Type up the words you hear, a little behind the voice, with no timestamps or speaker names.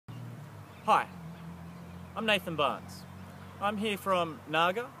Hi, I'm Nathan Barnes. I'm here from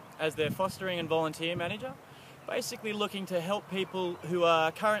NARGA as their fostering and volunteer manager, basically looking to help people who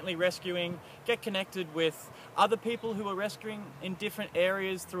are currently rescuing get connected with other people who are rescuing in different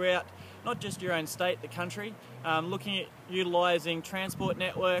areas throughout not just your own state, the country, looking at utilising transport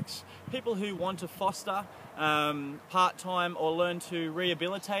networks, people who want to foster part-time or learn to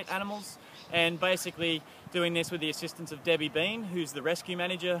rehabilitate animals, and basically doing this with the assistance of Debbie Bean, who's the rescue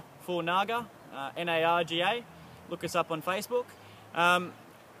manager for NARGA, NARGA. Look us up on Facebook.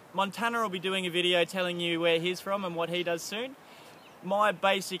 Montana will be doing a video telling you where he's from and what he does soon. My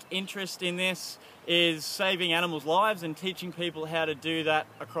basic interest in this is saving animals' lives and teaching people how to do that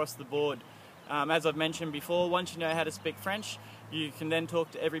across the board. As I've mentioned before, once you know how to speak French, you can then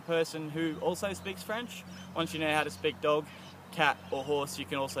talk to every person who also speaks French. Once you know how to speak dog, cat or horse, you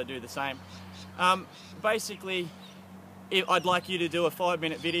can also do the same. Basically, I'd like you to do a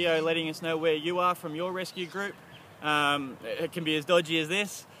 5-minute video letting us know where you are from your rescue group. It can be as dodgy as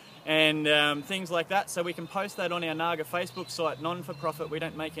this, and things like that, so we can post that on our NARGA Facebook site, non-for-profit. We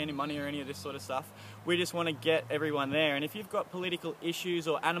don't make any money or any of this sort of stuff. We just want to get everyone there. And if you've got political issues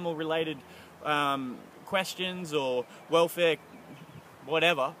or animal related questions or welfare,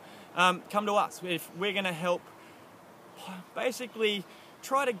 whatever, come to us. We're going to help basically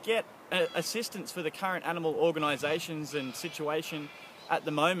try to get assistance for the current animal organisations and situation at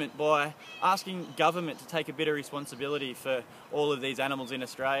the moment by asking government to take a bit of responsibility for all of these animals in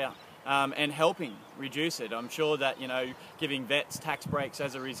Australia and helping reduce it. I'm sure that, you know, giving vets tax breaks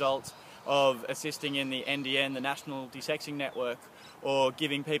as a result of assisting in the NDN, the National Desexing Network, or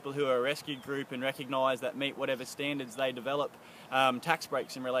giving people who are a rescue group and recognise that meet whatever standards they develop tax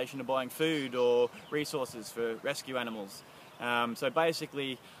breaks in relation to buying food or resources for rescue animals. So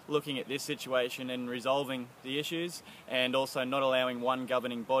basically looking at this situation and resolving the issues, and also not allowing one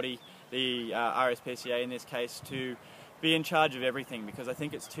governing body, the RSPCA in this case, to be in charge of everything, because I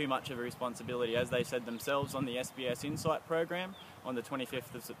think it's too much of a responsibility. As they said themselves on the SBS Insight program on the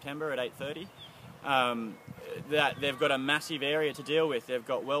 25th of September at 8:30, that they've got a massive area to deal with. They've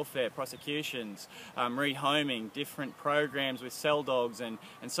got welfare, prosecutions, rehoming, different programs with cell dogs, and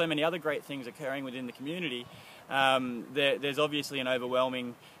so many other great things occurring within the community. There's obviously an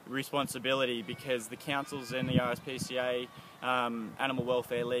overwhelming responsibility because the councils and the RSPCA, Animal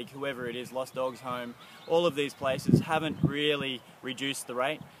Welfare League, whoever it is, Lost Dogs Home, all of these places haven't really reduced the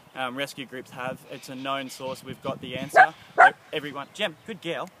rate. Rescue groups have. It's a known source. We've got the answer. Everyone, Jem, good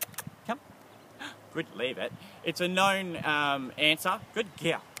girl. Come. Good, leave it. It's a known answer. Good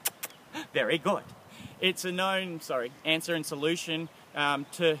girl. Very good. It's a known, answer and solution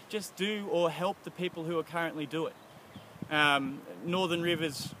to just do or help the people who are currently do it. Northern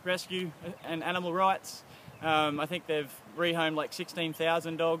Rivers Rescue and Animal Rights, I think they've rehomed like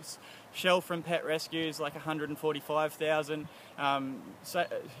 16,000 dogs. Shell from Pet Rescues like 145,000.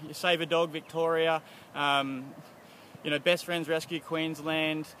 Save a Dog Victoria, Best Friends Rescue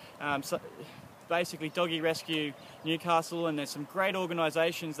Queensland, basically Doggy Rescue Newcastle, and there's some great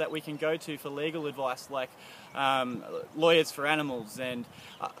organisations that we can go to for legal advice, like Lawyers for Animals, and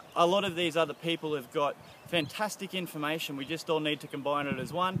a lot of these other people have got fantastic information. We just all need to combine it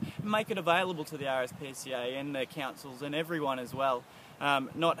as one and make it available to the RSPCA and the councils and everyone as well.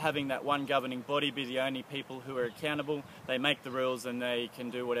 Not having that one governing body be the only people who are accountable. They make the rules and they can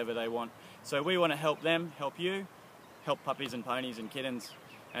do whatever they want. So we want to help them, help you, help puppies and ponies and kittens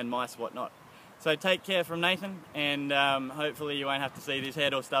and mice, whatnot. So take care from Nathan, and hopefully you won't have to see this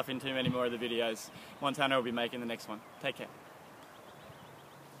head or stuff in too many more of the videos. Montana will be making the next one. Take care.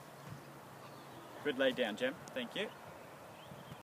 Good lay down, Jem. Thank you.